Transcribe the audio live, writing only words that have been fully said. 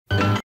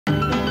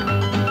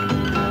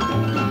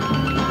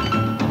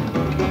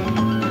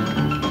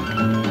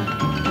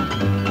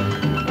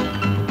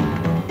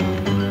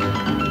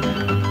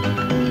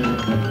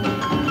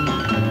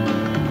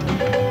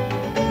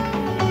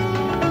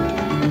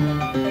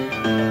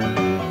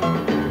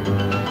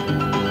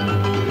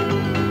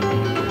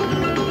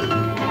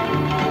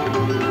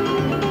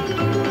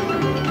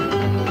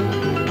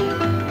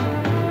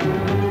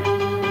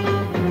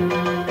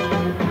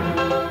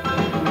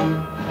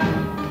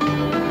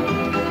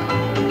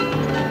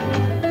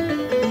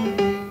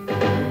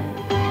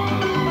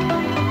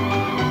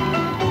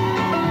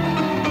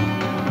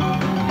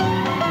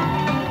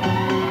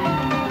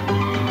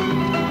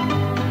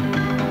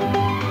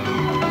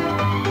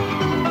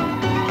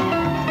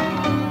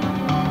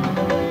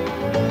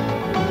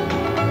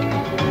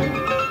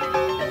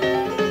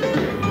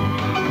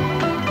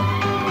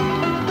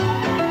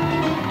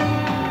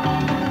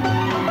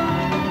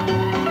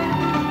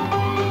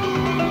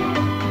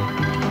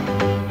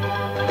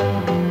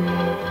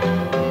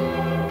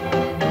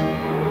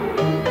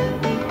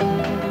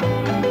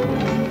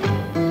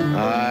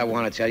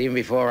to tell you, even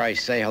before I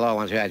say hello, I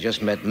want to tell you I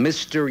just met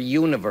Mr.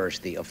 Universe,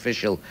 the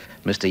official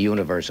Mr.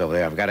 Universe over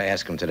there. I've got to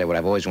ask him today what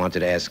I've always wanted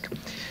to ask.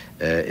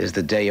 Is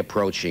the day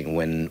approaching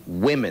when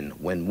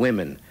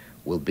women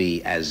will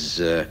be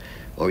as,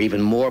 or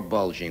even more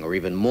bulging, or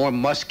even more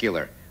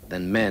muscular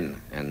than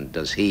men? And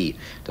does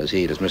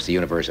Mr.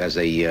 Universe, as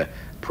a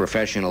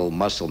professional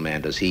muscle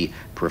man, does he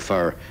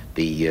prefer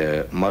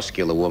the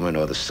muscular woman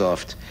or the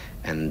soft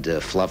and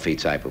fluffy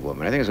type of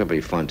woman? I think it's going to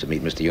be fun to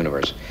meet Mr.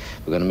 Universe.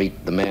 We're going to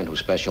meet the man who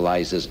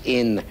specializes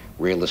in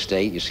real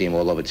estate. You see him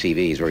all over TV.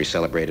 He's very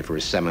celebrated for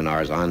his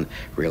seminars on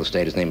real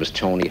estate. His name is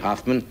Tony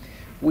Hoffman.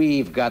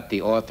 We've got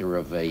the author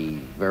of a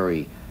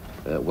very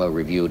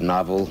well-reviewed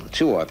novel,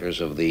 two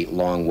authors of The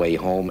Long Way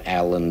Home,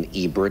 Alan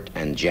Ebert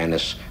and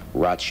Janice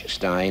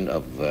Rothstein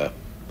of The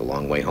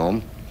Long Way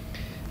Home.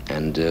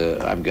 And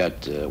I've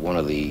got one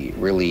of the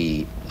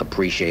really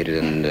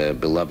appreciated and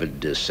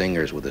beloved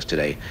singers with us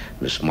today,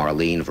 Miss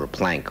Marlene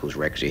Verplank, who's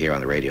actually here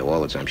on the radio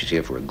all the time. She's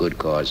here for a good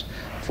cause,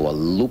 for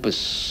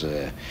lupus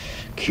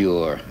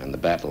cure and the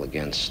battle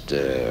against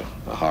a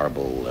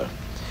horrible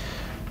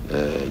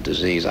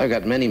disease. I've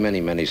got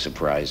many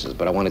surprises,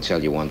 but I want to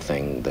tell you one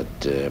thing.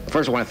 That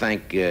first, I want to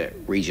thank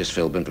Regis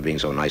Philbin for being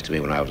so nice to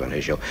me when I was on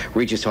his show.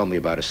 Regis told me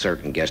about a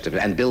certain guest of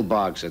it, and Bill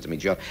Boggs said to me,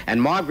 Joe,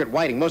 and Margaret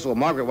Whiting, most of all,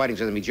 Margaret Whiting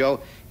said to me,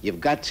 Joe,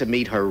 you've got to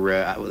meet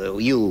her,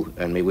 you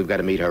and me, we've got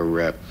to meet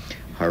her,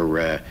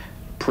 her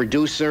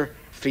producer,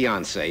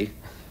 fiance,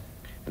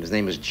 and his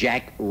name is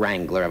Jack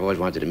Wrangler. I've always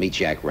wanted to meet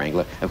Jack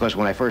Wrangler. Of course,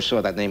 when I first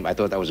saw that name, I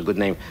thought that was a good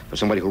name for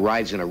somebody who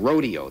rides in a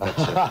rodeo. That's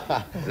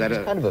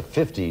it's kind of a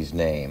 50s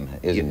name,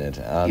 isn't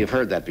it? You've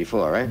heard that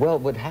before, right? Well,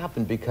 what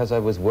happened, because I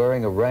was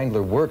wearing a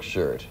Wrangler work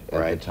shirt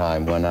at the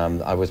time when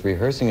I was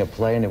rehearsing a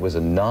play, and it was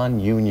a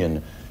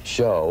non-union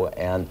show,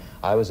 and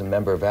I was a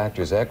member of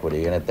Actors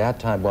Equity, and at that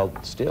time, well,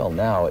 still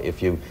now,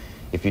 if you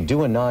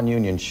do a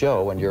non-union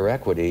show and you're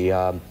equity,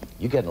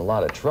 you get in a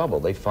lot of trouble.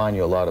 They fine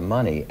you a lot of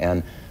money,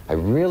 and I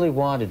really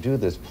wanted to do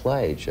this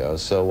play, Joe.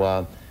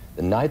 So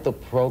the night the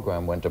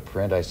program went to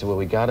print, I said, well,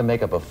 we got to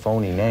make up a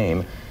phony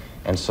name.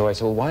 And so I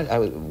said, well, I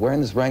was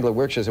wearing this Wrangler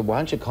work shirt. I said, why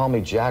don't you call me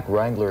Jack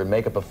Wrangler and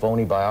make up a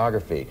phony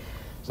biography?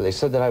 So they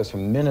said that I was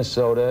from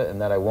Minnesota and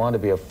that I wanted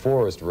to be a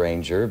forest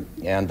ranger,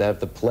 and that if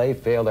the play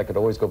failed, I could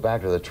always go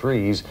back to the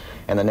trees,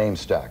 and the name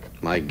stuck.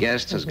 My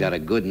guest has got a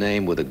good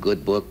name with a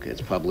good book.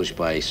 It's published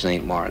by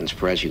St. Martin's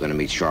Press. You're going to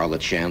meet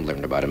Charlotte Chandler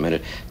in about a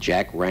minute.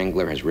 Jack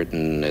Wrangler has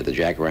written the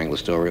Jack Wrangler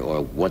story,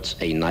 or What's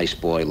a Nice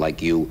Boy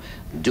Like You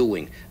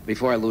Doing?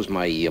 Before I lose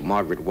my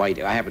Margaret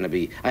White, I happen to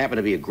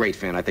be a great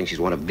fan. I think she's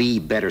one of the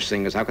better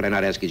singers. How could I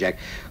not ask you, Jack,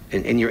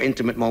 in your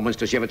intimate moments,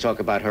 does she ever talk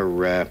about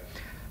her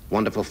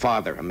wonderful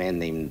father, a man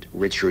named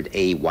Richard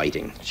A.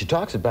 Whiting? She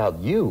talks about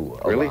you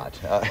a lot.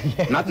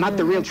 Yeah. Not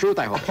the real truth,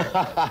 I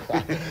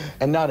hope.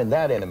 And not in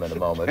that intimate a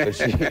moment,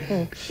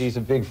 but she's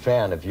a big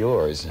fan of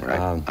yours.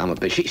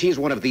 Right. She's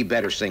one of the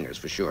better singers,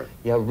 for sure.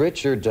 Yeah,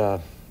 Richard,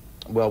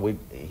 well,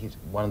 he's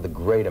one of the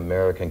great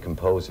American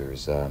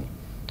composers.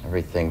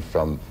 Everything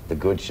from The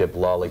Good Ship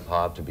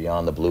Lollipop to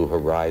Beyond the Blue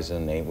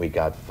Horizon, Ain't We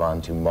Got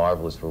Fun, Too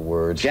Marvelous for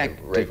Words, Jack,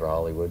 Ray for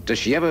Hollywood. Does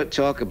she ever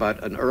talk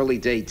about an early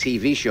day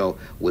TV show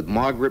with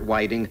Margaret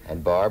Whiting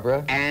and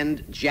Barbara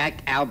and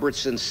Jack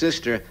Albertson's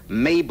sister,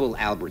 Mabel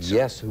Albertson?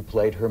 Yes, who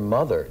played her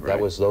mother. Right.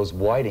 That was those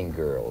Whiting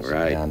girls.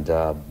 Right. And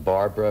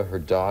Barbara, her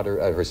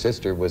daughter, her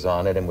sister was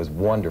on it and was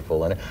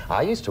wonderful. And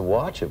I used to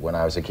watch it when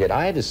I was a kid.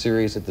 I had a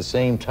series at the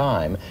same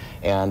time,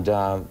 and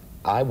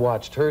I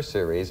watched her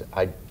series.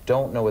 I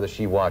don't know whether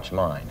she watched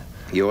mine.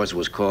 Yours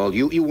was called,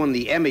 you won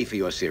the Emmy for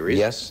your series.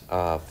 Yes,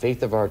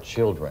 Faith of Our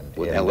Children.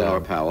 With Eleanor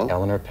Powell.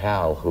 Eleanor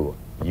Powell, who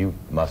you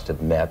must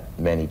have met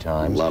many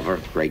times. Love her,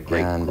 great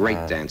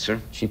dancer.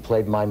 She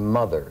played my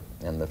mother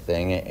in the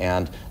thing,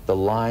 and the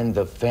line,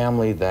 the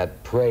family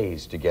that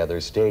prays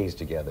together stays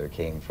together,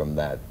 came from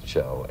that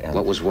show. And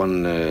what was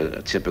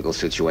one typical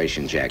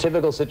situation, Jack?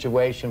 Typical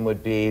situation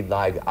would be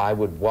like I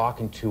would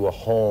walk into a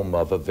home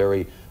of a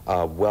very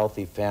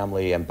wealthy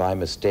family and by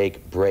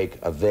mistake break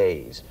a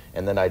vase,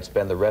 and then I'd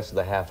spend the rest of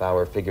the half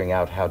hour figuring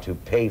out how to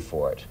pay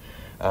for it.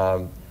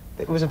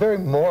 It was a very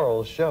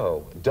moral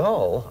show.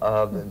 Dull,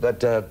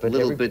 but a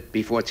little bit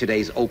before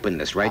today's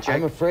openness, right, Jack?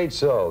 I'm afraid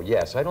so,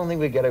 yes. I don't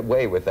think we get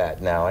away with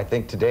that now. I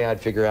think today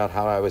I'd figure out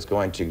how I was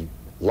going to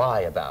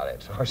lie about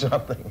it or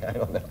something. I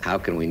don't know. How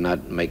can we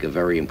not make a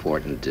very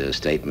important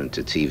statement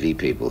to TV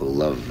people who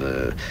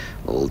love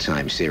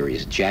old-time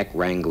series? Jack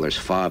Wrangler's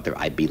father,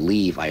 I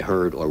believe I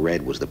heard or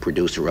read, was the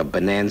producer of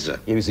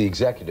Bonanza. He was the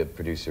executive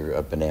producer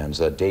of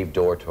Bonanza. Dave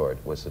Dortort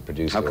was the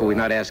producer. How can we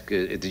not ask,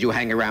 did you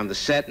hang around the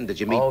set, and did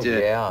you meet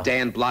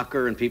Dan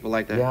Blocker and people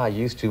like that? Yeah, I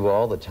used to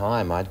all the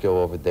time. I'd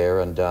go over there,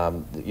 and,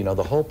 you know,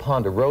 the whole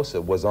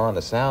Ponderosa was on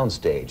a sound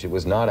stage. It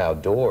was not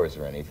outdoors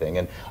or anything,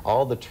 and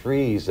all the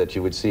trees that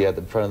you would see at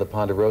the front of the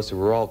Ponderosa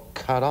were all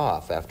cut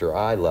off after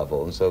eye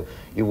level. And so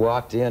you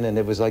walked in, and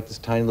it was like this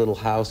tiny little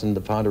house in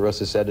the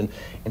Ponderosa set. And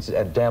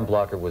Dan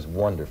Blocker was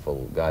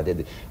wonderful.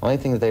 The only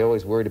thing that they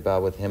always worried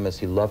about with him is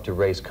he loved to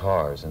race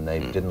cars, and they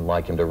didn't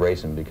like him to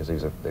race him because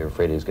they were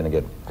afraid he was going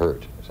to get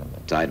hurt or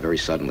something. Died very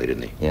suddenly,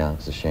 didn't he? Yeah,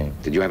 it's a shame.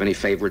 Did you have any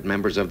favorite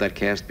members of that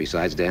cast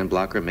besides Dan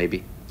Blocker,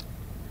 maybe?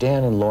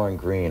 Dan and Lauren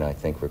Green, I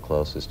think, were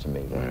closest to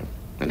me. Right.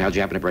 And how'd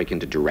you happen to break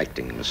into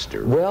directing,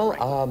 Mr.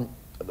 Well,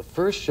 the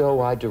first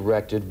show I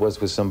directed was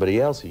with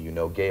somebody else who you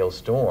know, Gail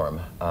Storm.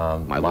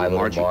 My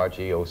Little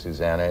Margie, Oh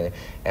Susanna,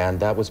 and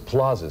that was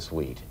Plaza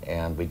Suite.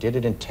 And we did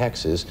it in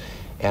Texas,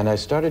 and I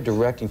started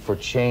directing for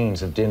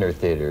chains of dinner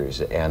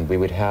theaters, and we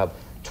would have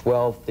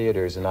 12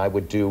 theaters, and I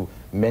would do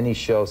many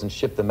shows and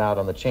ship them out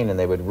on the chain, and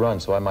they would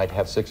run, so I might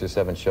have 6 or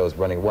 7 shows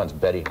running at once.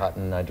 Betty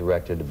Hutton I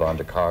directed, Yvonne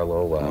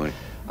DiCarlo,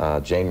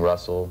 Jane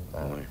Russell,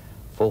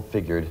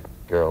 full-figured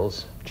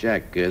girls.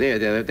 Jack,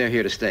 they're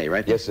here to stay,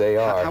 right? Yes, they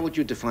are. How would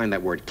you define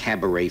that word,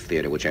 cabaret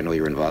theater, which I know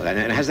you're involved in?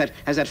 And has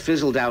that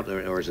fizzled out,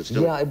 or is it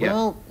still? Yeah,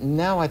 well,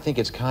 now I think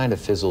it's kind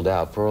of fizzled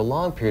out. For a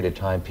long period of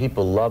time,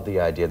 people loved the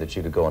idea that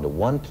you could go into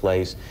one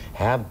place,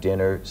 have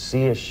dinner,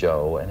 see a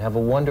show, and have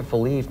a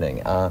wonderful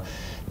evening.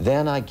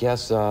 Then I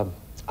guess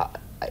about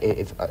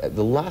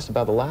the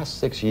last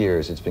 6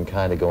 years, it's been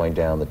kind of going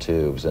down the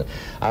tubes.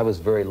 I was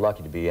very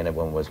lucky to be in it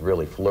when it was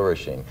really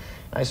flourishing.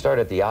 I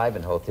started at the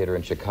Ivanhoe Theater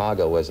in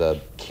Chicago as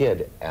a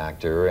kid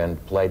actor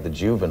and played the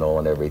juvenile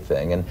and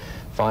everything, and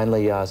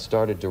finally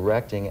started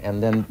directing,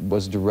 and then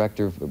was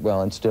director,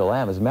 well, and still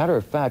am. As a matter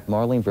of fact,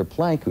 Marlene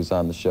Verplank, who's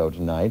on the show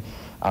tonight,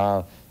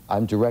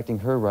 I'm directing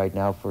her right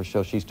now for a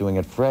show she's doing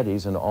at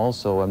Freddie's, and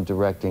also I'm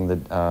directing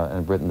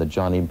and written the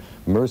Johnny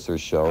Mercer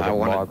show that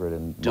Margaret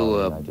and do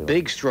a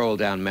big stroll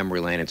down memory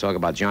lane and talk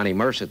about Johnny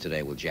Mercer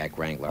today with Jack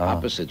Wrangler.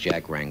 Opposite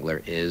Jack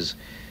Wrangler is,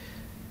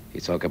 you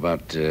talk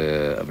about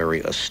a very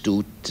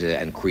astute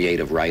and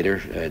creative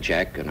writer,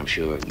 Jack, and I'm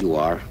sure you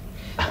are.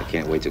 I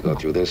can't wait to go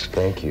through this.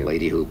 Thank you.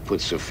 Lady who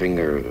puts her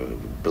finger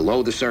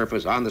below the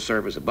surface, on the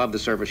surface, above the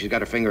surface. She's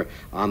got her finger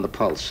on the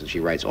pulse, and she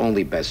writes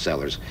only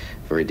bestsellers.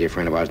 A very dear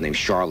friend of ours named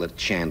Charlotte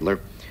Chandler,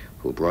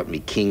 who brought me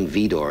King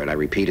Vidor, and I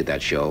repeated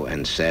that show,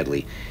 and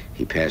sadly,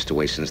 he passed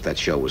away since that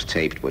show was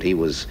taped. But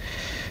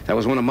that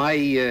was one of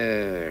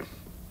my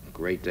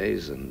great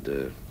days, and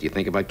do you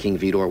think about King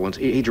Vidor once?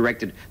 He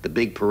directed The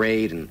Big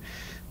Parade and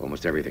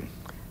almost everything.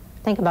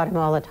 I think about him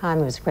all the time.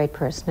 He was a great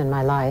person in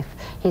my life.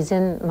 He's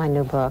in my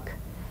new book.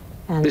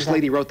 And this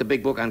lady wrote the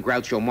big book on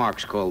Groucho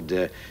Marx called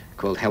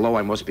Hello,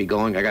 I Must Be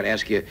Going. I got to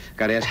ask you,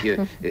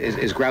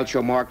 is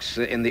Groucho Marx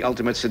in The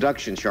Ultimate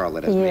Seduction,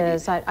 Charlotte? He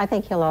is. I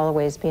think he'll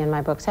always be in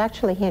my books.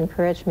 Actually, he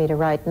encouraged me to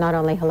write not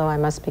only Hello, I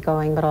Must Be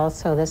Going, but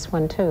also this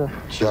one, too.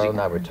 Charlotte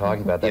and I were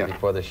talking about that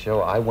before the show.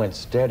 I went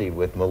steady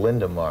with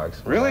Melinda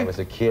Marx when I was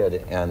a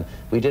kid, and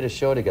we did a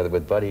show together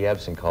with Buddy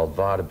Ebsen called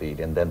Vaudeville,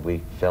 and then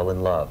we fell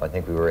in love. I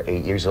think we were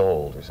 8 years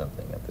old or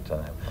something at the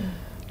time.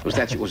 Was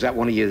that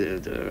one of your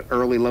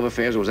early love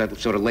affairs, or was that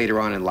sort of later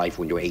on in life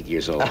when you were 8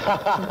 years old?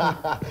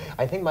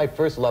 I think my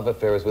first love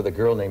affair was with a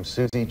girl named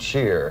Susie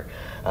Cheer.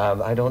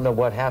 I don't know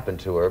what happened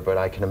to her, but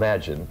I can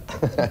imagine.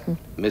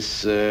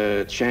 Miss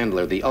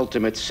Chandler, The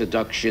Ultimate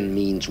Seduction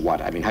means what?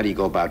 I mean, how do you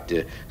go about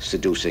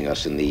seducing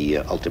us in The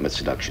Ultimate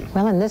Seduction?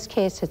 Well, in this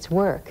case, it's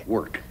work.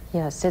 Work.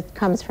 Yes, it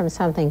comes from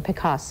something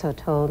Picasso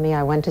told me.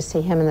 I went to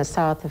see him in the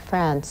south of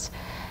France.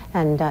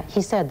 And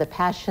he said, the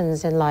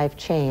passions in life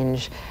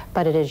change,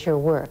 but it is your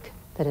work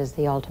that is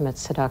the ultimate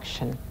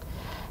seduction.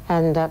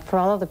 And for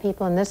all of the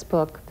people in this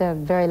book, they're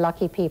very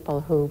lucky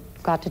people who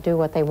got to do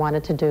what they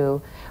wanted to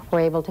do, were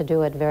able to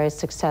do it very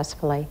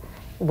successfully.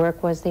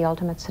 Work was the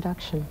ultimate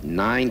seduction.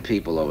 9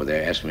 people over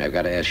there asked me, I've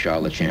got to ask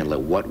Charlotte Chandler,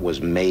 what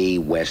was Mae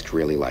West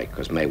really like?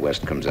 Because Mae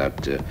West comes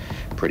out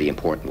pretty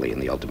importantly in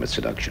The Ultimate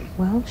Seduction.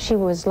 Well, she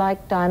was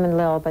like Diamond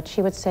Lil, but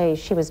she would say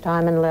she was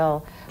Diamond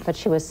Lil, but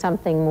she was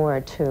something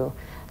more, too.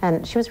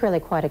 And she was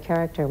really quite a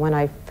character. When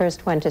I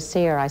first went to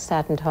see her, I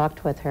sat and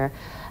talked with her,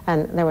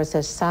 and there was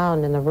this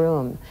sound in the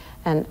room,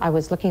 and I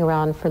was looking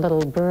around for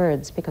little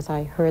birds because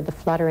I heard the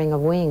fluttering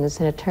of wings,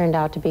 and it turned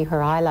out to be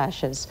her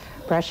eyelashes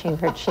brushing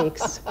her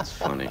cheeks. That's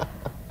funny.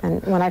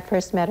 And when I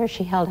first met her,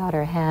 she held out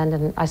her hand,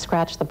 and I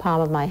scratched the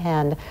palm of my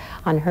hand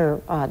on her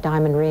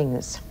diamond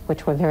rings,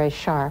 which were very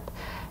sharp.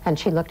 And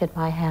she looked at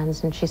my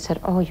hands and she said,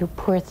 "Oh, you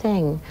poor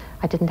thing.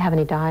 I didn't have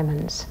any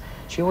diamonds."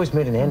 She always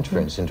made an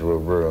entrance into a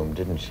room,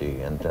 didn't she?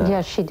 And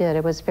yes, she did.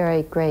 It was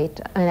very great.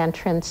 An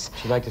entrance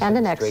she liked to and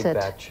an sit in exit. Straight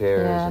back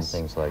chairs yes. and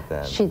things like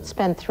that. She'd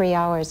spent 3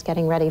 hours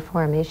getting ready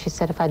for me. She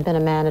said if I'd been a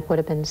man, it would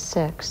have been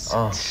 6.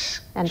 Oh.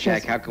 And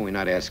Jack, how can we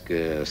not ask,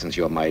 since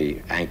you're my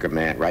anchor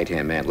man,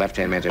 right-hand man,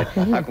 left-hand man,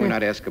 how can we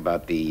not ask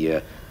about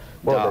the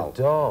doll?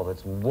 The doll.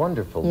 That's a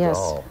wonderful yes.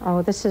 doll.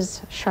 Oh, this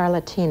is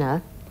Charlotina.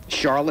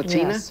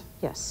 Charlotina? Yes,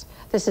 yes.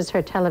 This is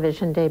her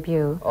television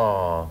debut.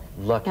 Oh,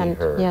 lucky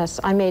her. Yes,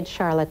 I made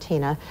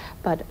Charlotina,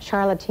 but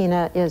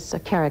Charlotina is a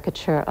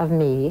caricature of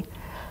me,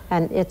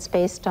 and it's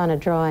based on a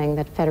drawing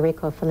that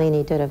Federico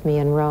Fellini did of me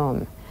in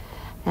Rome.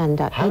 And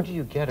how do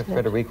you get a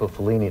Federico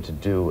Fellini to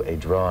do a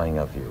drawing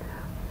of you?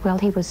 Well,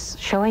 he was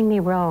showing me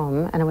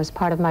Rome, and it was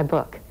part of my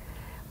book.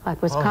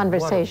 It was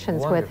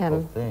conversations with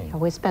him. Thing.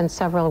 We spent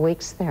several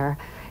weeks there.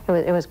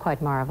 It was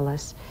quite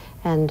marvelous.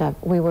 And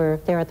we were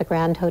there at the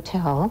Grand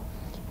Hotel,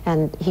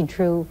 and he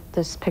drew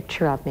this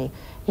picture of me.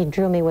 He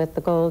drew me with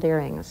the gold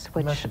earrings,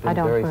 which I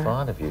don't wear. Very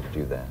fond of you to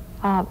do that.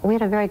 We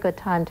had a very good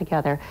time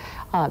together.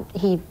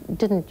 He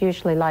didn't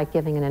usually like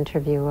giving an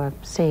interview or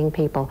seeing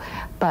people,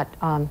 but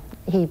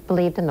he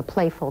believed in the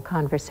playful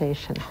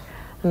conversation,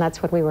 and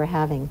that's what we were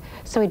having.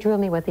 So he drew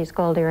me with these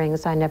gold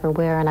earrings I never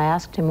wear, and I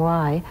asked him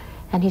why,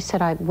 and he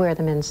said I'd wear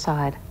them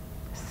inside.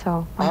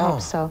 So I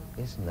hope so.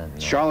 Isn't that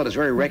nice? Charlotte is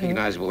very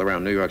recognizable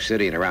around New York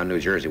City and around New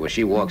Jersey. Where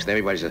she walks,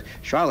 everybody says,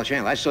 Charlotte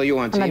Chandler, I saw you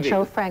on TV. On the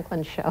Joe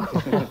Franklin show.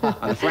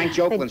 On the Frank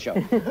Joplin show.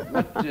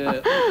 But, let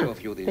me show a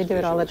few of these They do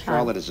it all the time.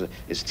 Charlotte is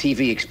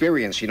TV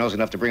experience. She knows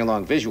enough to bring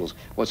along visuals.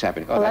 What's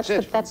happening? Oh, Well,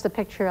 that's that's the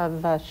picture of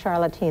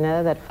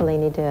Charlatina that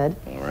Fellini did.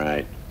 All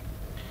right.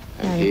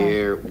 And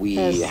here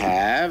we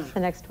have... The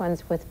next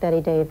one's with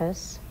Betty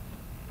Davis.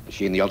 Is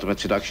she in The Ultimate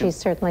Seduction? She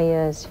certainly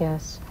is,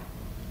 yes.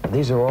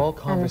 These are all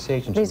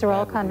conversations. These are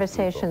all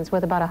conversations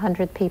with about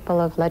 100 people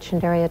of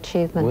legendary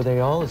achievement. Were they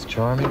all as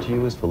charming to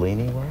you as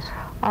Fellini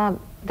was?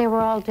 They were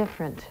all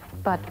different,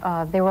 but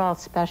they were all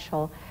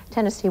special.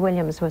 Tennessee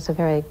Williams was a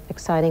very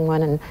exciting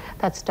one, and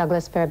that's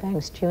Douglas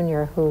Fairbanks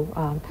Jr., who...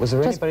 Was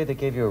there anybody that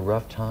gave you a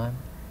rough time?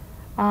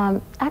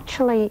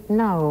 Actually,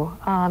 no.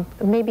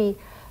 Maybe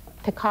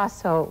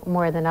Picasso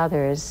more than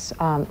others.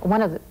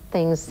 One of the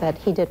things that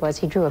he did was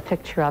he drew a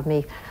picture of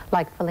me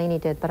like Fellini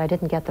did, but I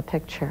didn't get the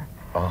picture.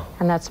 Oh.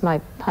 And that's my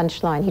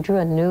punchline. He drew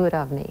a nude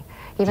of me,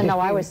 even though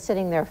I was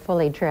sitting there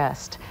fully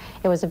dressed.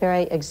 It was a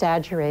very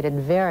exaggerated,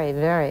 very,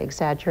 very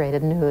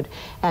exaggerated nude,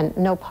 and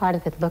no part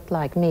of it looked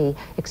like me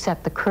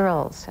except the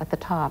curls at the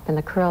top, and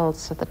the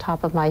curls at the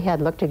top of my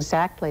head looked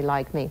exactly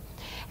like me.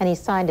 And he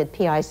signed it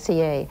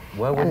P-I-C-A.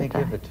 Why wouldn't he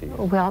give it to you?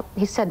 Well,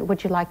 he said,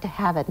 would you like to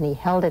have it? And he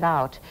held it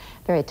out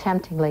very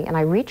temptingly, and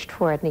I reached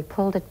for it, and he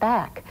pulled it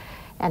back.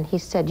 And he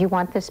said, you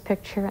want this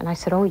picture? And I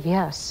said, oh,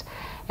 yes.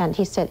 And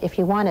he said, if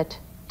you want it,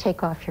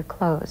 take off your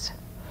clothes.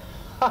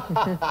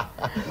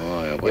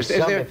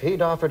 If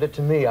he'd offered it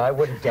to me, I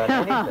wouldn't have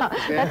done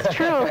anything. That's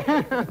true.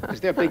 Is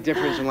there a big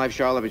difference in life,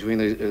 Charlotte, between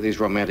these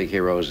romantic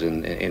heroes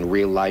in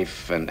real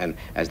life and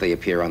as they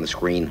appear on the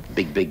screen?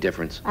 Big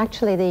difference?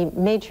 Actually, the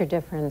major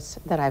difference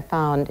that I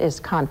found is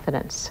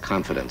confidence.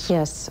 Confidence.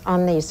 Yes.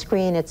 On the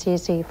screen, it's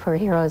easy for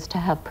heroes to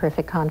have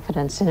perfect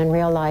confidence, and in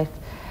real life,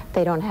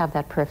 they don't have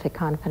that perfect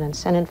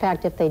confidence. And in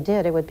fact, if they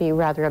did, it would be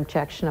rather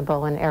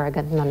objectionable and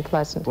arrogant and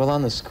unpleasant. Well,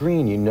 on the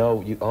screen, you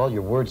know, all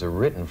your words are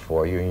written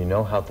for you, and you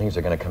know how things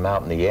are going to come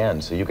out in the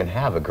end, so you can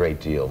have a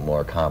great deal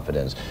more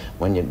confidence.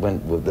 When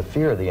the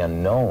fear of the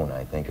unknown,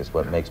 I think, is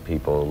what makes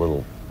people a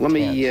little Let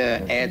me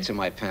add to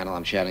my panel.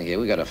 I'm chatting here.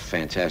 We got a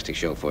fantastic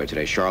show for you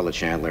today. Charlotte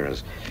Chandler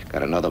has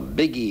got another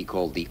biggie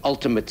called The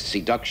Ultimate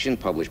Seduction,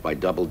 published by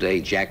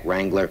Doubleday. Jack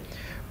Wrangler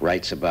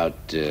writes about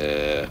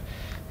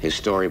his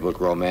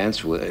storybook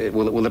romance.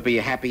 Will it be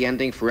a happy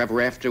ending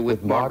forever after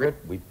with Margaret?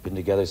 We've been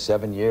together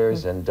 7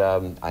 years, and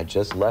I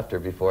just left her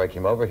before I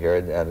came over here.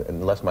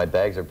 Unless my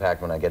bags are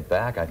packed when I get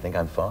back, I think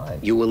I'm fine.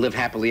 You will live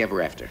happily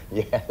ever after.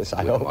 Yes,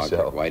 I with hope Margaret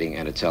so. Whiting,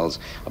 and it tells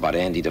about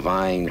Andy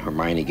Devine,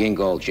 Hermione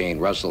Gingold, Jane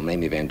Russell,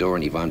 Mamie Van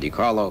Doren, Yvonne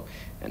DiCarlo,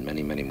 and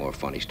many, many more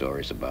funny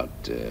stories about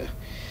the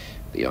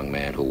young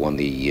man who won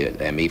the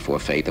Emmy for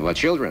Faith of Our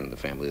Children, the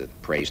family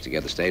that prays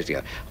together, stays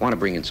together. I want to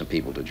bring in some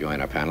people to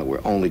join our panel.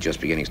 We're only just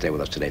beginning. Stay with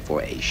us today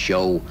for a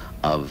show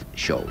of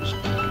shows,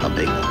 a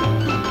big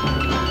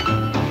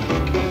one.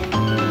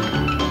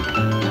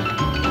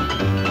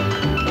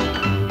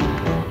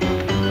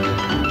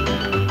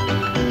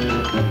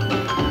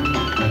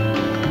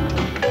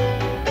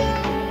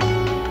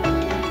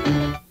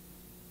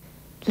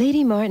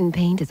 Lady Martin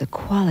paint is a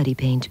quality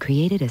paint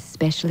created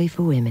especially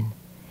for women.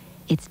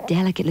 It's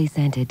delicately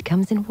scented,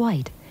 comes in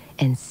white,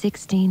 and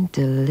 16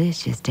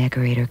 delicious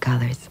decorator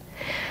colors,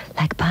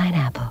 like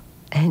pineapple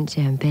and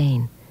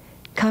champagne.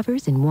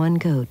 Covers in one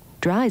coat,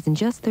 dries in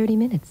just 30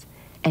 minutes,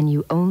 and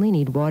you only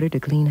need water to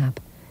clean up.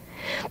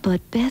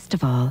 But best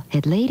of all,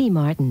 at Lady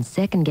Martin's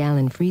second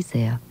gallon free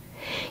sale,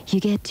 you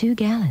get 2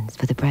 gallons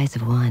for the price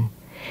of 1.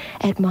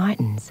 At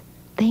Martin's,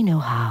 they know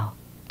how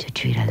to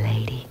treat a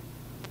lady.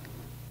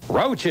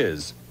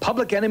 Roaches,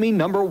 public enemy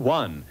number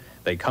 1.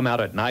 They come out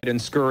at night and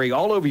scurry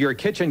all over your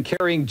kitchen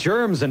carrying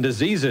germs and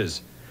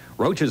diseases.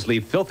 Roaches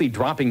leave filthy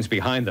droppings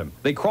behind them.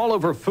 They crawl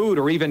over food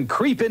or even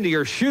creep into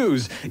your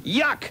shoes.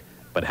 Yuck!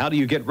 But how do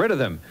you get rid of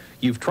them?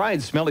 You've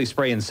tried smelly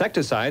spray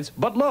insecticides,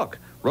 but look,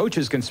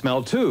 roaches can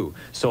smell too,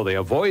 so they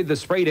avoid the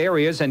sprayed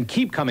areas and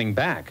keep coming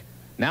back.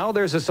 Now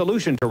there's a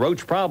solution to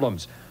roach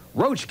problems.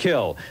 Roach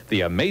Kill,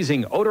 the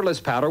amazing odorless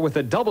powder with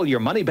a double your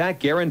money-back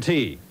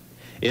guarantee.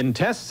 In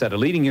tests at a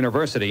leading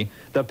university,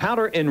 the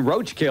powder in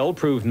Roach Kill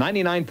proved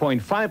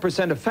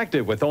 99.5%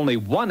 effective with only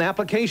 1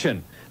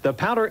 application. The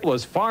powder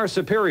was far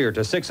superior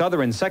to 6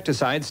 other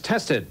insecticides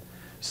tested.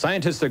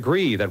 Scientists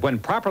agree that when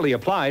properly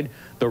applied,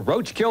 the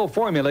Roach Kill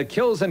formula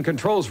kills and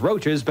controls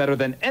roaches better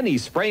than any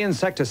spray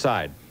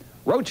insecticide.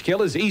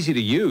 Roachkill is easy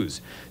to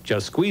use.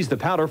 Just squeeze the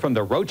powder from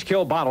the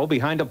Roachkill bottle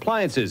behind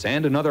appliances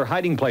and in other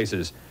hiding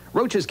places.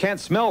 Roaches can't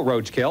smell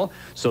Roachkill,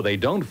 so they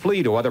don't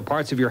flee to other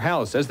parts of your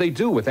house as they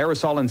do with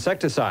aerosol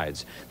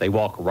insecticides. They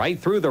walk right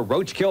through the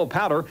Roachkill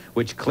powder,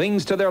 which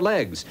clings to their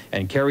legs,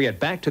 and carry it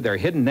back to their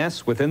hidden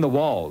nests within the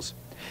walls.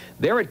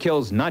 There it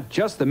kills not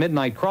just the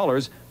midnight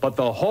crawlers, but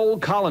the whole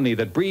colony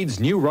that breeds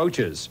new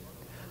roaches.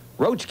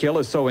 Roachkill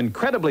is so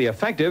incredibly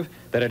effective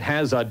that it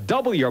has a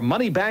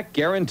double-your-money-back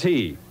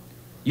guarantee.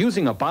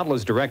 Using a bottle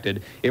as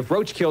directed, if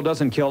Roachkill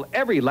doesn't kill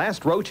every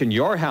last roach in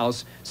your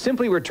house,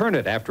 simply return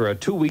it after a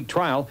 2-week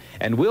trial,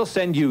 and we'll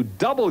send you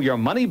double your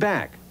money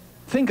back.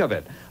 Think of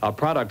it, a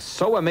product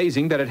so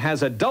amazing that it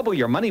has a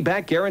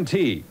double-your-money-back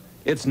guarantee.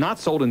 It's not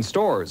sold in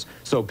stores,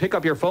 so pick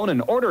up your phone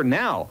and order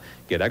now.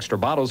 Get extra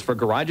bottles for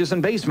garages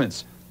and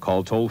basements.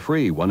 Call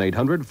toll-free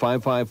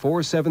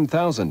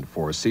 1-800-554-7000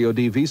 for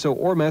COD Visa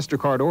or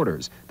MasterCard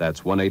orders.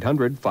 That's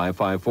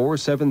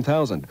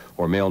 1-800-554-7000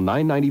 or mail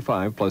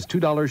 $9.95 plus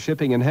 $2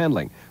 shipping and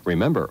handling.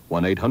 Remember,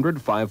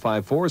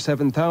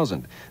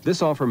 1-800-554-7000.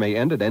 This offer may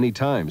end at any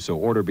time, so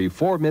order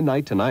before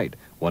midnight tonight.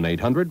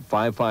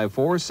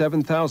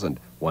 1-800-554-7000.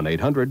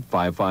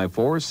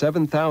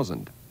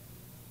 1-800-554-7000.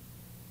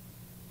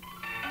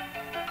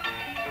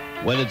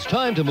 When it's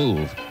time to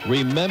move,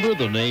 remember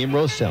the name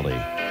Rosselli.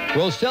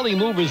 Rosselli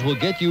Movers will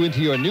get you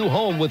into your new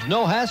home with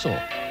no hassle.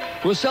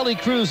 Rosselli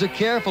crews are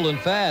careful and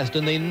fast,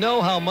 and they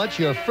know how much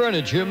your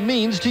furniture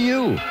means to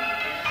you.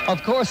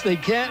 Of course, they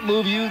can't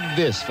move you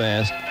this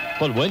fast,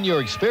 but when you're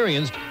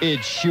experienced,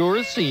 it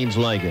sure seems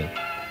like it.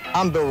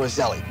 I'm Bill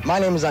Rosselli. My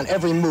name is on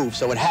every move,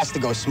 so it has to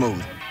go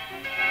smooth.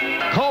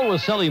 Call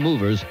Rosselli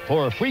Movers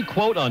for a free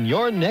quote on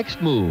your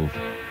next move.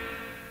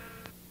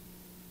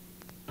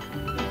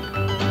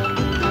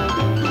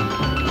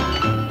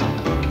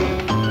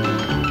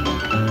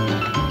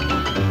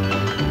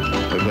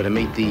 We're going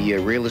to meet the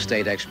real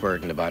estate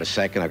expert in about a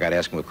second. I've got to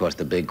ask him, of course,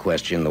 the big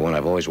question, the one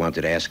I've always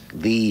wanted to ask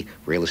the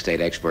real estate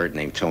expert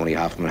named Tony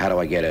Hoffman. How do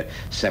I get a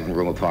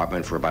 7-room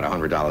apartment for about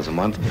 $100 a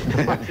month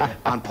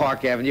on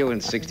Park Avenue and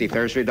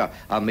 63rd Street? No,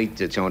 I'll meet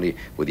Tony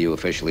with you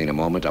officially in a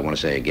moment. I want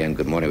to say again,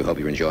 good morning. We hope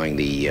you're enjoying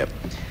the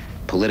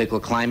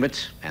political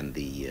climate and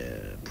the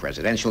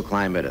presidential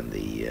climate and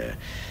the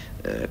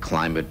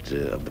climate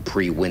of the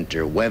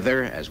pre-winter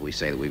weather. As we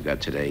say that we've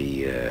got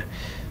today,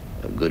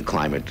 a good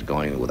climate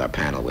going with our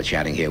panel. We're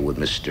chatting here with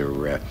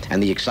Mr.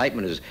 And the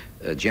excitement is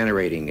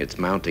generating, it's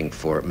mounting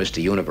for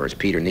Mr. Universe,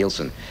 Peter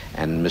Nielsen,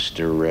 and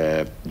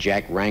Mr.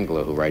 Jack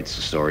Wrangler, who writes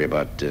a story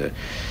about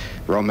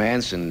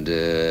romance and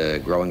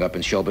growing up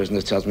in show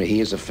business, tells me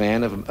he is a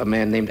fan of a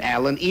man named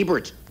Alan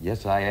Ebert.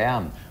 Yes, I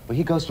am. But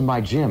he goes to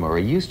my gym, or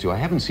he used to. I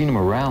haven't seen him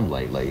around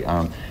lately.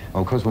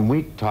 Of course, when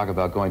we talk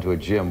about going to a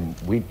gym,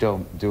 we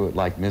don't do it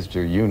like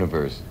Mr.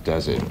 Universe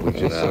does it. We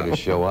just sort of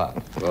show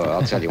up. Well,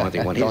 I'll tell you one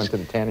thing. When Go into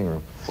the tanning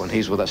room. When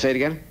he's with us, say it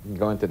again? You can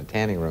go into the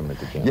tanning room at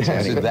the gym.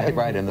 Yes, is that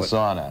right, in the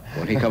sauna.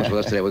 When he comes with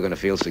us today, we're going to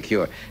feel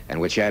secure. And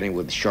we're chatting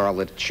with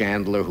Charlotte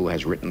Chandler, who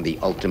has written The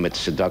Ultimate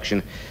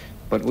Seduction.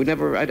 But we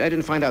never, I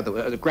didn't find out.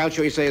 The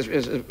Groucho, you say,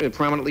 is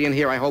prominently in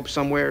here, I hope,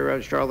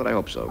 somewhere, Charlotte? I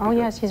hope so. Oh,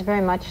 yes, he's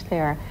very much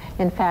there.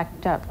 In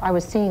fact, I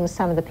was seeing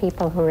some of the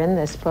people who were in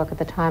this book at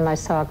the time I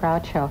saw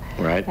Groucho.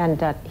 Right.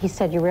 And he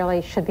said, you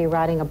really should be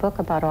writing a book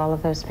about all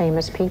of those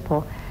famous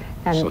people.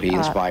 And, so he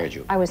inspired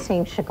you. I was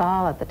seeing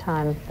Chagall at the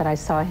time that I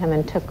saw him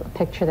and took a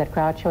picture that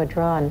Groucho had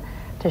drawn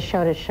to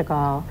show to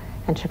Chagall.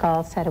 And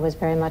Chagall said it was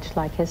very much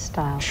like his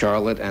style.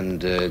 Charlotte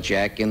and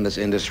Jack, in this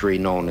industry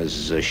known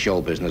as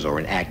show business or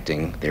in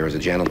acting, there is a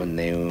gentleman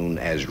known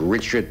as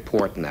Richard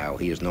Portnow.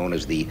 He is known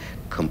as the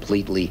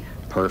completely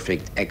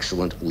perfect,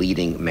 excellent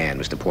leading man.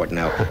 Mr.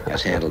 Portnow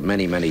has handled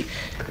many, many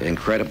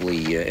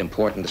incredibly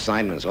important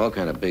assignments, all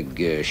kind of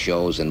big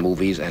shows and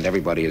movies, and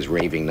everybody is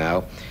raving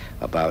now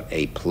about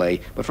a play.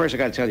 But first, I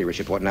got to tell you,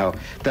 Richard Portnow,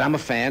 that I'm a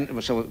fan.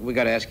 So we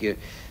got to ask you,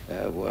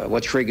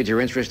 what triggered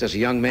your interest as a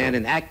young man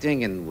in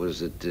acting, and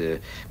was it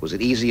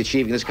easy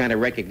achieving this kind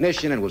of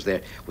recognition, and was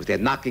there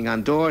knocking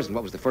on doors, and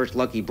what was the first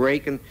lucky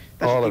break? And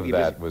that's all of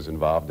that was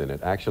involved in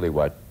it. Actually,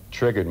 what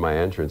triggered my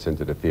entrance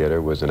into the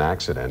theater was an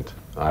accident.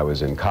 I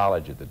was in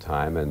college at the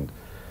time, and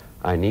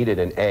I needed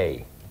an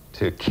A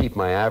to keep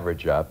my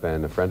average up,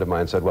 and a friend of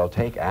mine said, well,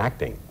 take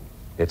acting.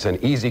 It's an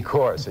easy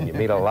course, and you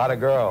meet a lot of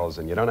girls,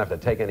 and you don't have to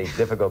take any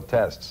difficult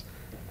tests.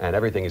 And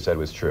everything he said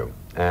was true.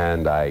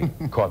 And I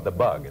caught the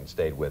bug and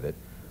stayed with it.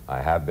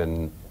 I have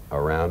been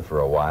around for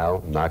a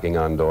while, knocking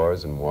on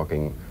doors and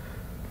walking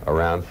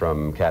around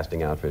from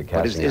casting outfit to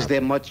casting outfit. Is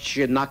there much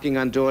knocking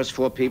on doors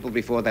for people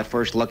before that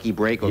first lucky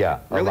break? Or, yeah,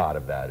 really? A lot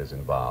of that is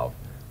involved.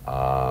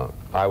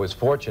 I was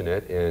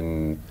fortunate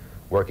in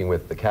working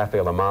with the Cafe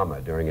La Mama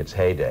during its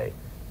heyday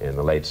in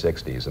the late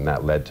 60s, and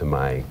that led to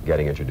my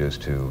getting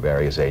introduced to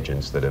various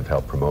agents that have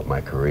helped promote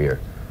my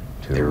career.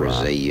 There is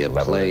a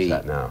play.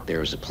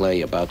 There is a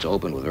play about to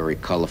open with a very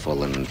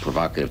colorful and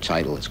provocative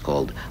title. It's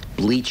called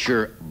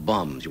Bleacher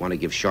Bums. You want to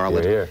give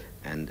Charlotte? Here.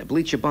 And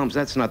Bleacher Bums.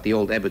 That's not the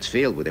old Ebbets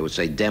Field where they would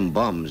say "dem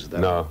bums."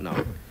 No.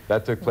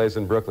 That took place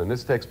in Brooklyn.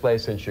 This takes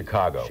place in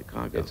Chicago.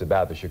 Chicago. It's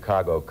about the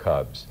Chicago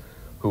Cubs,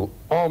 who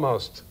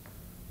almost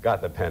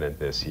got the pennant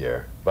this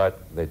year, but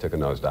they took a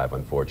nosedive,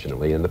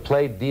 unfortunately. And the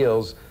play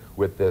deals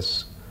with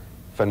this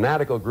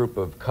fanatical group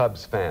of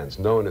Cubs fans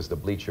known as the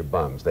Bleacher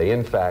Bums. They,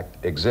 in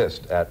fact,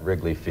 exist at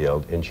Wrigley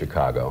Field in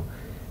Chicago.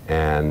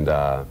 And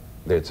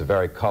it's a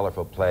very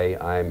colorful play.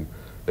 I'm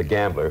the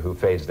gambler who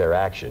fades their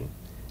action.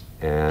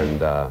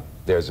 And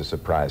there's a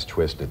surprise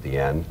twist at the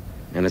end.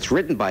 And it's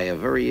written by a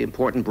very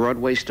important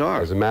Broadway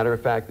star. As a matter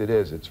of fact, it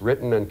is. It's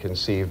written and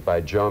conceived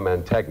by Joe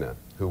Mantegna,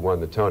 who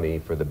won the Tony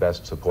for the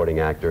Best Supporting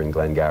Actor in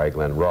Glengarry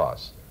Glen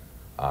Ross.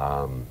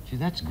 Gee,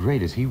 that's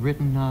great. Has he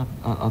written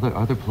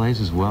other plays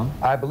as well?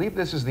 I believe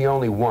this is the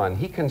only one.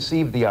 He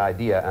conceived the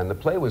idea, and the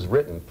play was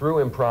written through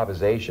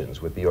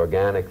improvisations with the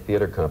Organic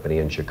Theater Company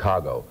in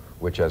Chicago,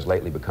 which has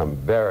lately become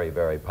very,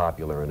 very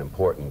popular and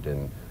important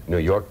in New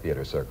York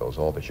theater circles.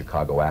 All the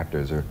Chicago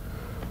actors are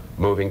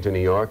moving to New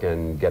York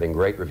and getting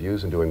great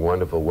reviews and doing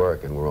wonderful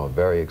work, and we're all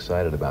very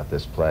excited about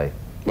this play.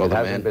 Well, it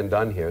hasn't been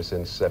done here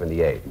since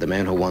 '78. The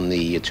man who won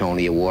the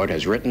Tony Award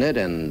has written it,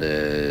 and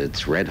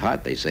it's red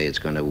hot. They say it's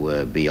going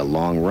to be a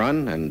long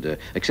run, and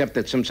except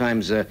that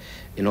sometimes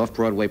in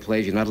off-Broadway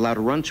plays you're not allowed to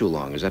run too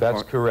long. Is that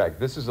That's correct.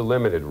 This is a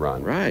limited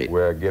run. Right.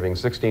 We're giving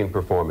 16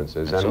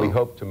 performances, and we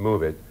hope to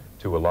move it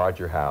to a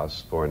larger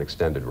house for an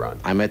extended run.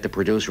 I met the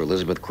producer,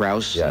 Elizabeth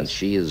Krause, yes. and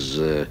she is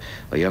a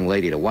young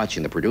lady to watch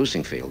in the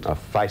producing field. A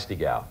feisty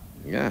gal.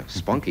 Yeah,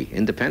 spunky,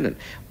 independent.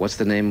 What's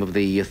the name of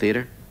the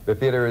theater? The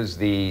theater is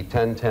the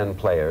 1010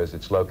 Players.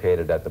 It's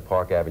located at the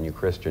Park Avenue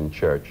Christian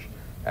Church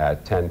at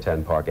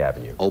 1010 Park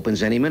Avenue.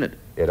 Opens any minute.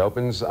 It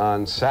opens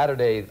on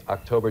Saturday,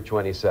 October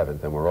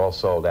 27th, and we're all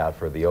sold out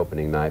for the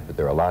opening night, but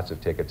there are lots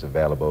of tickets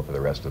available for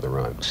the rest of the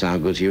run.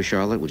 Sound good to you,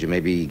 Charlotte? Would you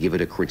maybe give it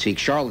a critique?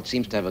 Charlotte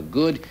seems to have a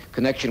good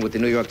connection with the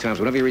New York Times.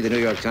 Whenever you read the New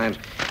York Times,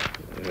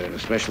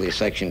 especially a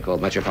section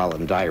called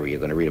Metropolitan Diary, you're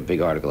going to read a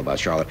big article about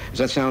Charlotte. Does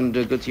that sound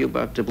good to you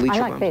about the Bleacher I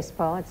like Bum?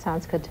 baseball. It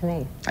sounds good to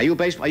me. Are you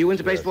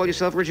into baseball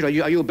yourself, Richard?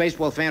 Are you a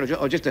baseball fan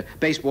or just a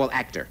baseball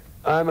actor?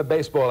 I'm a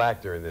baseball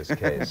actor in this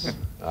case.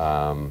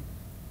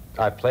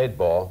 I played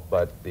ball,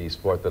 but the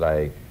sport that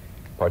I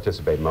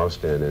participate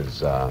most in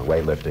is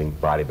weightlifting,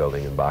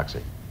 bodybuilding, and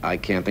boxing. I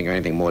can't think of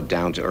anything more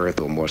down-to-earth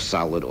or more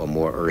solid or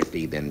more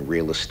earthy than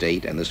real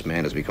estate, and this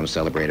man has become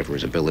celebrated for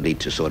his ability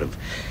to sort of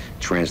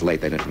translate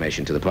that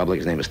information to the public.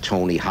 His name is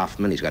Tony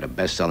Hoffman. He's got a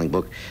best-selling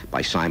book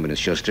by Simon &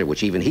 Schuster,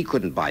 which even he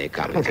couldn't buy a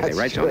copy of. That's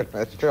right, true. Tony?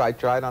 That's true. I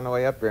tried on the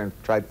way up here and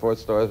tried 4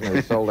 stores, and they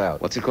were sold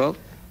out. What's it called?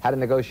 How to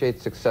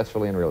negotiate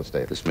successfully in real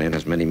estate. This man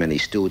has many, many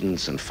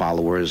students and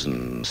followers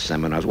and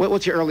seminars.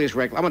 What's your earliest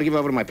recollection? I'm going to give it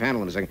over to my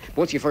panel in a second.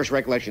 What's your first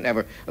recollection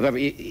of ever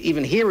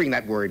even hearing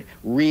that word,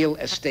 real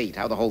estate,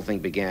 how the whole thing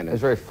began? I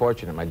was very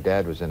fortunate. My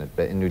dad was in it,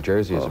 in New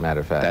Jersey, as a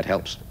matter of fact. That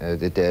helps.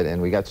 It did, and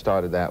we got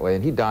started that way.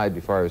 And he died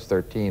before I was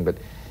 13, but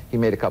he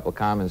made a couple of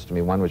comments to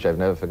me, one which I've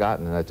never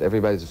forgotten, and that's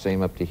everybody's the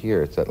same up to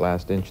here. It's that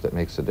last inch that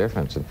makes the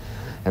difference.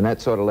 And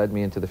that sort of led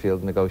me into the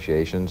field of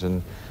negotiations,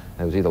 and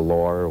it was either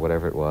law or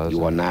whatever it was.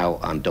 You are now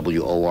on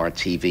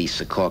WOR-TV,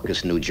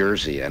 Secaucus, New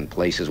Jersey, and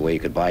places where you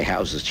could buy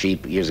houses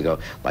cheap years ago,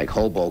 like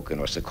Hoboken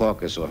or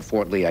Secaucus or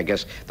Fort Lee. I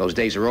guess those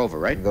days are over,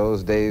 right?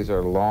 Those days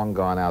are long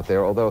gone out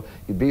there, although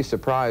you'd be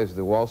surprised,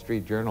 the Wall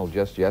Street Journal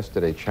just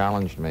yesterday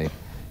challenged me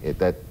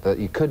that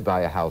you could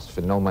buy a house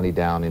for no money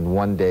down in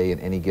one day in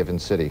any given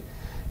city.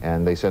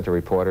 And they sent a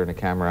reporter and a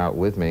camera out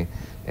with me,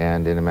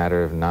 and in a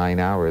matter of 9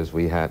 hours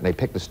and they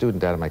picked a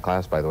student out of my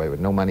class, by the way,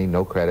 with no money,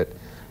 no credit,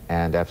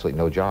 and absolutely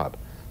no job.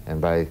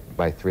 And by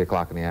 3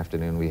 o'clock in the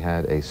afternoon, we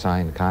had a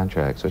signed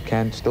contract. So it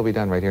can still be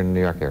done right here in the New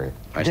York area.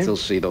 I still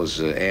see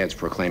those ads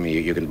proclaiming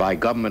you can buy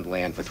government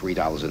land for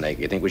 $3 an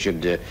acre. You think we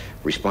should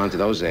respond to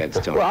those ads,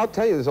 Tony? Well, I'll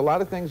tell you, there's a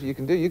lot of things you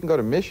can do. You can go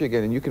to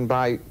Michigan and you can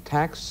buy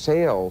tax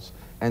sales,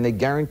 and they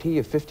guarantee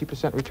you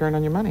 50% return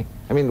on your money.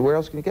 I mean, where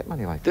else can you get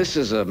money like that? This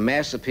is a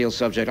mass appeal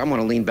subject. I'm going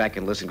to lean back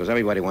and listen because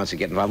everybody wants to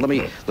get involved.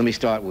 Let me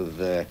start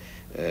with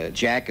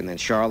Jack, and then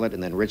Charlotte,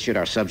 and then Richard.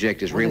 Our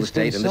subject is real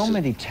estate. There's so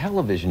many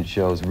television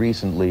shows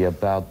recently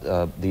about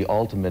the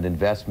ultimate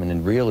investment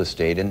in real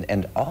estate,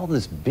 and all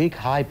this big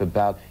hype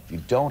about you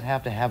don't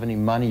have to have any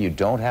money, you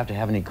don't have to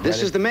have any credit.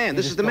 This is the man.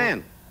 This is the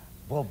man.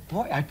 Well,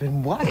 boy, I've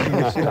been watching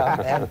this stuff,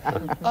 and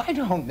I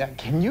don't.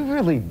 Can you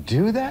really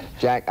do that?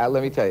 Jack,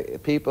 let me tell you,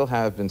 people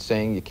have been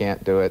saying you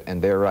can't do it,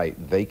 and they're right.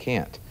 They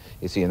can't.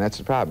 You see, and that's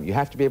the problem. You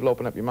have to be able to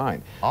open up your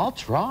mind. I'll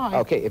try.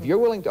 Okay, if you're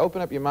willing to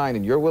open up your mind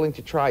and you're willing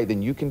to try,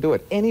 then you can do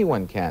it.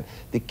 Anyone can.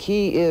 The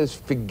key is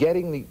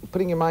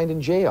putting your mind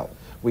in jail.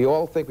 We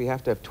all think we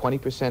have to have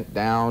 20%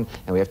 down,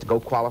 and we have to go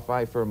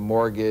qualify for a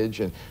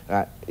mortgage, and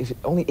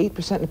only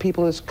 8% of the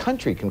people in this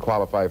country can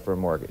qualify for a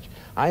mortgage.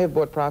 I have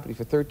bought property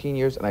for 13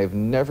 years, and I have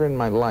never in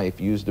my life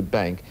used a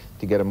bank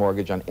to get a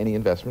mortgage on any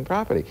investment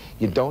property.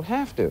 You don't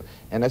have to.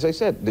 And as I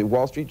said, the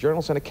Wall Street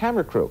Journal sent a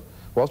camera crew.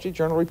 Wall Street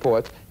Journal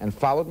reports, and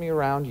followed me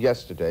around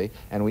yesterday,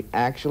 and we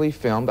actually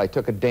filmed. I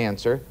took a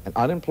dancer, an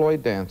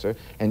unemployed dancer,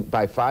 and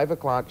by 5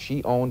 o'clock,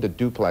 she owned a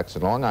duplex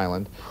in Long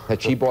Island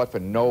that she bought for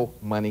no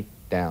money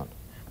down.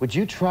 would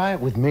you try it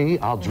with me?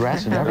 I'll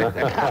dress and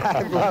everything.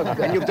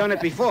 And you've done it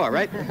before,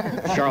 right?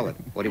 Charlotte,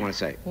 what do you want to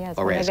say? Yes,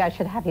 Or well, ask? maybe I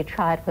should have you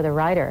try it with a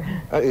writer.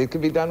 It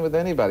can be done with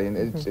anybody, and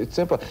it's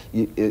simple.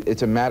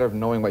 It's a matter of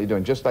knowing what you're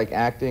doing. Just like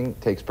acting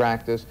takes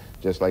practice,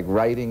 just like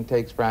writing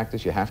takes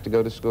practice, you have to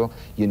go to school.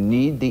 You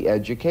need the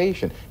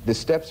education. The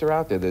steps are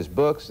out there. There's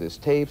books, there's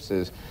tapes,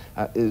 there's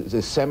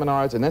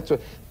seminars, and that's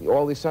what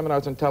all these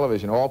seminars on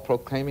television, all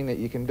proclaiming that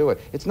you can do it.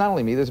 It's not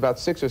only me. There's about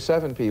 6 or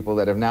 7 people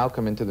that have now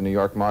come into the New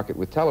York market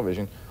with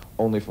television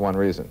only for one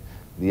reason.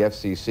 The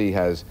FCC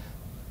has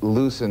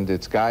loosened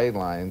its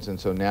guidelines, and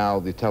so now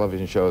the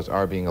television shows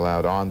are being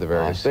allowed on the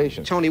various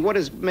stations. Tony, what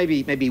is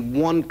maybe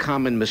one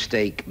common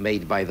mistake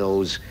made by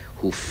those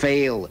who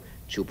fail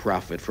to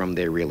profit from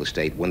their real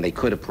estate when they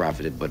could have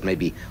profited, but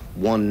maybe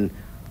one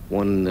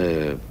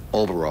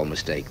overall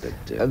mistake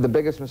that... The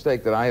biggest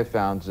mistake that I have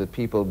found is that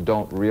people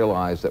don't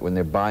realize that when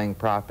they're buying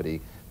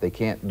property, they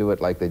can't do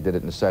it like they did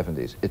it in the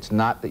 70s. It's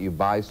not that you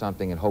buy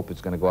something and hope it's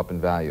going to go up in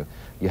value.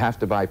 You have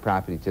to buy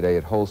property today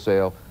at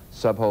wholesale,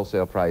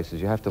 sub-wholesale prices.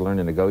 You have to learn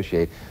to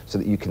negotiate so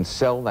that you can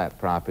sell that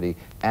property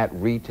at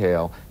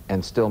retail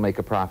and still make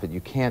a profit. You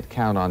can't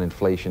count on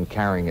inflation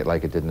carrying it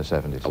like it did in the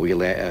 70s. Are we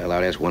allowed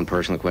to ask one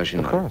personal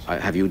question? Of course.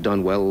 Have you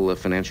done well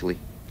financially?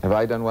 Have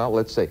I done well?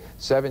 Let's say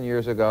 7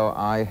 years ago,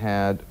 I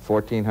had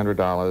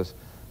 $1,400,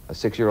 a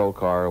 6-year-old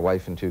car, a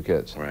wife, and 2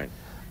 kids. Right.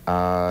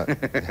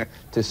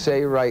 To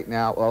say right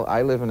now, well,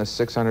 I live in a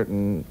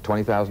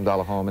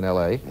 $620,000 home in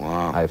L.A.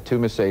 Wow. I have 2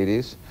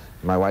 Mercedes.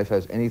 My wife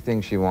has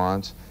anything she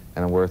wants,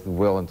 and I'm worth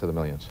well into the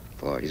millions.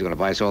 Boy, he's going to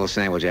buy us all a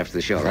sandwich after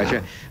the show, right,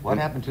 Jeff? What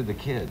happened to the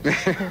kids?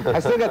 I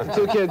still got the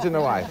 2 kids and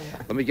the wife.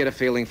 Let me get a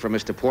feeling from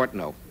Mr.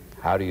 Portnow.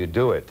 How do you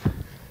do it?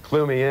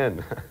 Clue me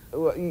in.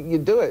 Well, you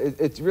do it.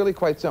 It's really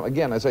quite simple.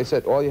 Again, as I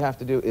said, all you have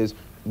to do is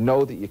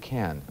know that you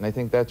can. And I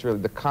think that's really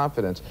the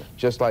confidence,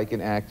 just like in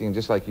acting,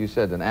 just like you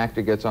said, an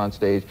actor gets on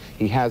stage,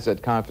 he has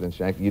that confidence.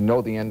 You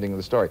know the ending of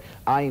the story.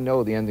 I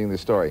know the ending of the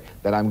story,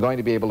 that I'm going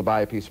to be able to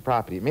buy a piece of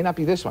property. It may not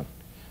be this one.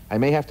 I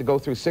may have to go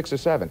through 6 or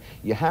 7.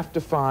 You have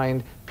to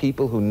find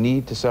people who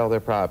need to sell their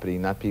property,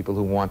 not people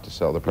who want to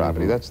sell their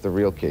property. That's the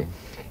real key.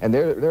 And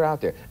they're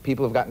out there.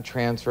 People have gotten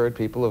transferred,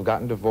 people have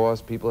gotten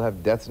divorced, people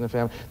have deaths in the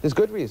family. There's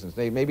good reasons.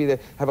 Maybe they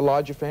have a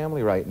larger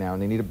family right now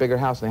and they need a bigger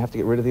house and they have to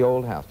get rid of the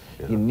old house.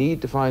 Yeah. You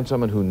need to find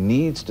someone who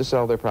needs to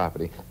sell their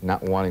property,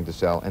 not wanting to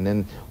sell, and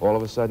then all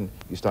of a sudden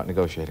you start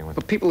negotiating with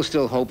them. But people are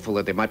still hopeful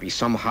that there might be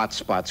some hot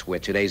spots where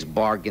today's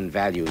bargain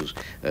values,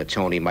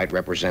 Tony, might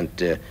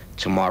represent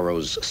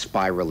tomorrow's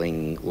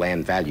spiraling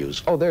land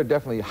values. Oh, there are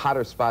definitely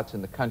hotter spots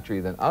in the country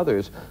than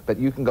others, but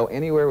you can go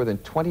anywhere within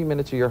 20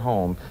 minutes of your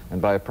home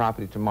and buy a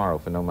property tomorrow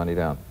for no money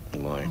down.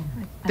 Boy.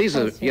 These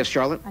are, yes,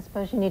 Charlotte? I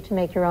suppose you need to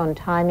make your own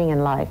timing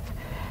in life,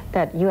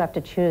 that you have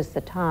to choose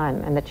the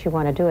time and that you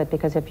want to do it,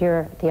 because if you're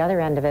at the other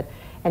end of it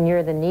and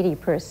you're the needy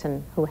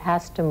person who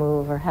has to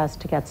move or has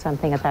to get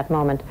something at that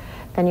moment,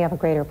 then you have a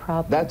greater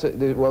problem.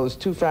 Well, there's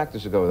 2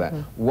 factors to go with that.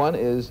 One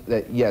is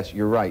that, yes,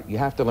 you're right. You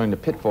have to learn the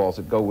pitfalls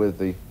that go with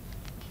the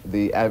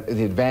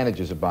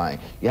advantages of buying.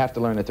 You have to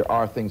learn that there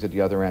are things at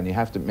the other end. You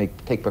have to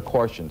take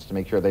precautions to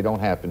make sure they don't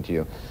happen to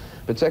you.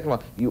 But second of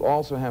all, you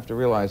also have to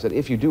realize that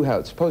if you do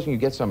have, supposing you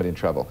get somebody in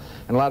trouble,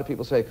 and a lot of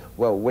people say,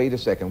 well, wait a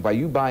second, by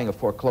you buying a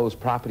foreclosed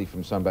property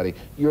from somebody,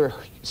 you're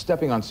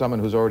stepping on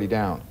someone who's already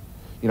down.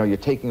 You know, you're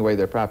taking away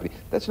their property.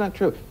 That's not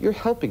true. You're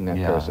helping that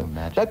person.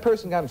 Imagine. That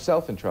person got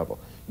himself in trouble.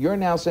 You're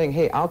now saying,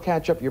 hey, I'll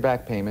catch up your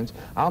back payments,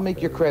 I'll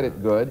make your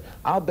credit good,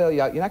 I'll bail you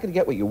out. You're not going to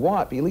get what you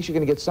want, but at least you're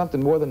going to get something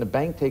more than the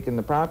bank taking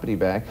the property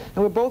back,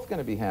 and we're both going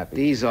to be happy.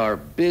 These are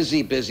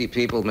busy, busy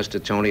people.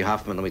 Mr. Tony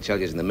Hoffman, let me tell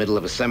you, is in the middle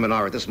of a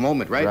seminar at this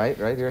moment, right?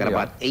 Right here. Got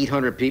about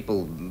 800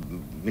 people,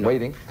 you know,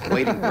 waiting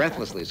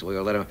breathlessly, so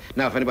we'll let them.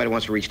 Now, if anybody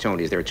wants to reach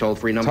Tony, is there a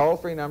toll-free number?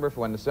 Toll-free number for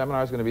when the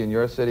seminar is going to be in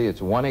your city.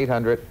 It's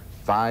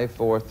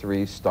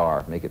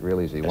 1-800-543-STAR. Make it real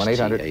easy.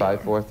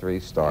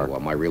 1-800-543-STAR. Well,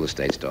 my real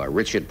estate star,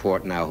 Richard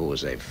Portnow, who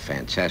is a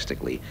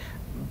fantastically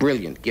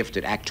brilliant,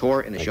 gifted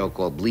actor in a show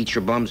called Bleacher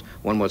Bums.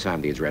 One more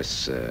time, the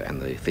address and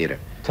the theater.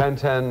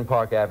 1010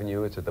 Park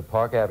Avenue. It's at the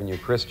Park Avenue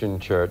Christian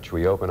Church.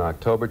 We open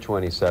October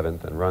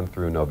 27th and run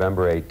through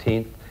November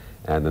 18th.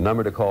 And the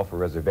number to call for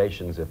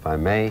reservations, if I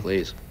may,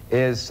 please,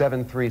 is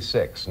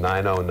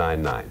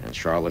 736-9099. And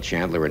Charlotte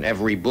Chandler in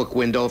every book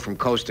window from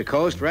coast to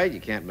coast, right? You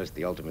can't miss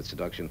The Ultimate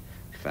Seduction.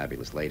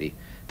 Fabulous lady.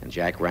 And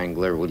Jack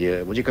Wrangler, would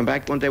you come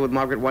back one day with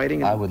Margaret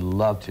Whiting? I would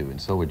love to,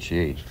 and so would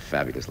she.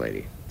 Fabulous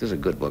lady. This is a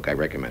good book. I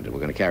recommend it. We're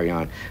going to carry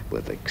on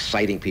with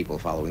exciting people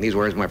following these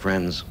words, my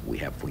friends. We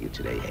have for you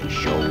today a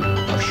show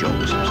of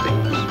shows. Stay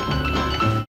with us.